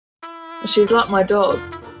She's like my dog.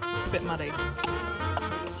 A bit muddy.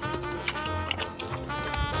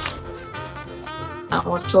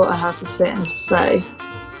 I've taught her how to sit and to stay.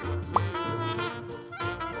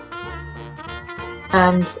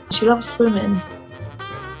 And she loves swimming.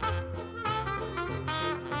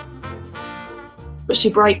 But she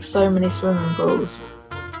breaks so many swimming pools.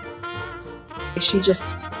 She just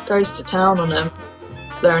goes to town on them.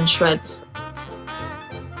 They're in shreds.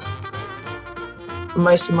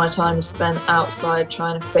 Most of my time is spent outside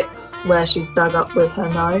trying to fix where she's dug up with her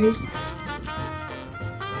nose.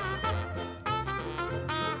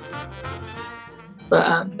 But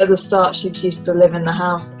at the start, she used to live in the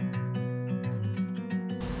house.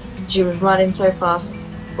 She was running so fast,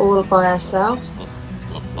 all by herself.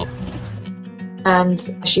 And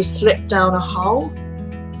she slipped down a hole.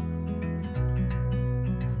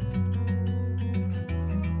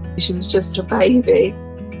 She was just a baby.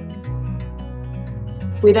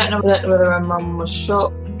 We don't know whether her mum was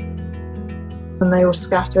shot and they were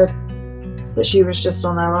scattered, but she was just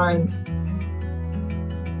on her own.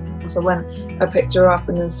 So when I picked her up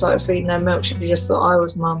and then started feeding her milk, she just thought I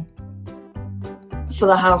was mum. For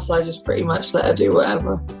the house, I just pretty much let her do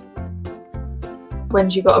whatever. When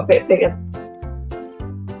she got a bit bigger,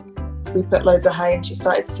 we put loads of hay and she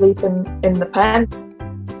started sleeping in the pen.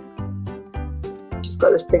 She's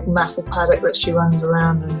got this big massive paddock that she runs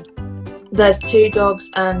around in. There's 2 dogs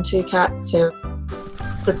and 2 cats here.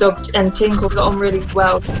 The dogs and Tinkle got on really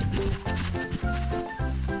well.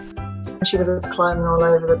 She was climbing all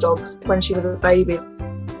over the dogs when she was a baby.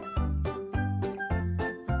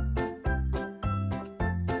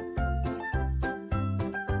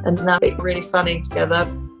 And now they're really funny together.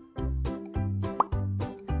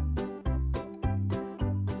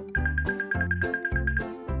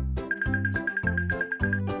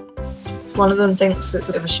 One of them thinks it's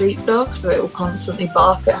a bit of a sheepdog, so it will constantly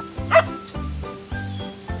bark at her.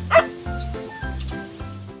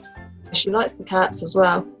 She likes the cats as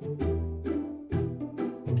well.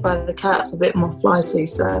 But the cat's a bit more flighty,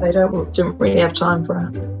 so they don't really have time for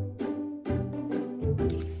her.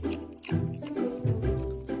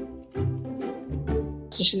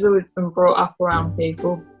 So she's always been brought up around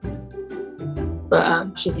people,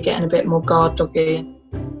 but she's getting a bit more guard doggy.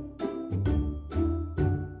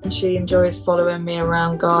 And she enjoys following me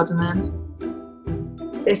around gardening.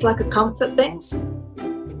 It's like a comfort thing.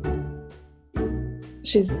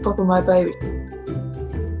 She's proper my baby.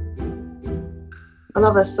 I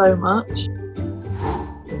love her so much.